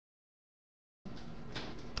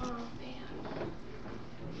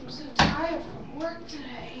work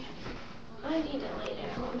today. I need to lay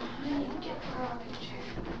down. I need to get a rocking chair.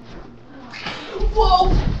 Whoa!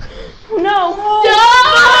 No! No!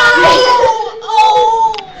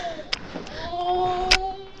 Oh!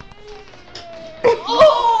 Oh!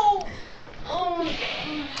 Oh! Oh!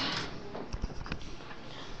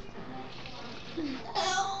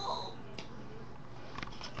 Ow!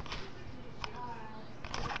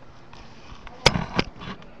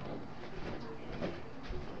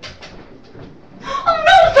 Oh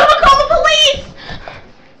no! Someone call the police!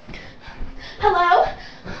 Hello?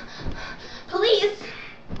 Police?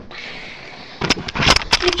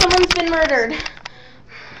 Someone's been murdered.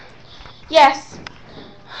 Yes.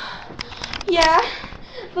 Yeah.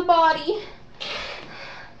 The body.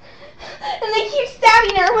 And they keep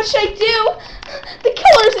stabbing her. What should I do? The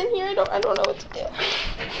killer's in here. I don't know what to do.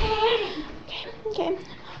 Okay.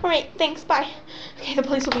 All right. Thanks. Bye. Okay. The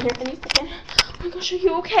police will be here any second. Oh my gosh. Are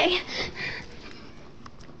you okay?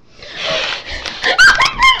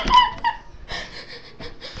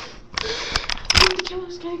 The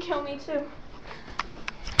killer's gonna kill me too.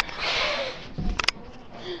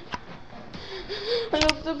 I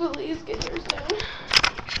hope the police get here soon.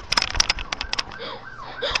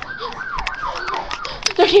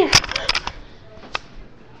 They're here.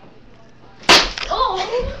 Oh!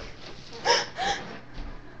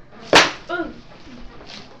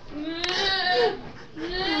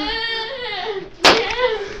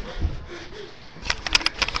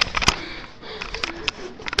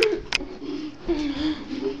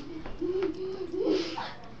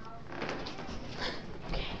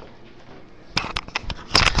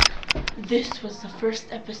 This was the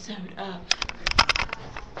first episode of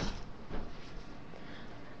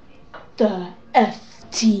the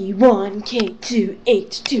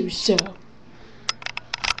t1k2h2 show.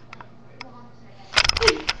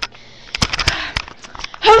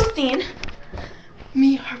 Hosting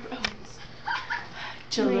me, Harper Owens,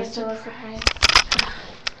 Jalissa Price,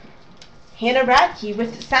 Hannah Radke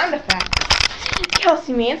with the sound effects,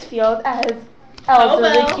 Kelsey Mansfield as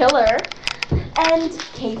elderly killer, and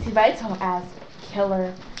Casey Vital as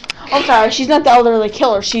killer. Oh, sorry, she's not the elderly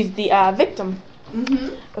killer. She's the victim.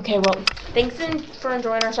 Okay, well, thanks for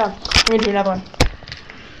enjoying our show. We're gonna do another one.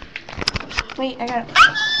 Wait, I got it.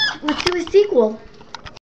 Let's do a sequel.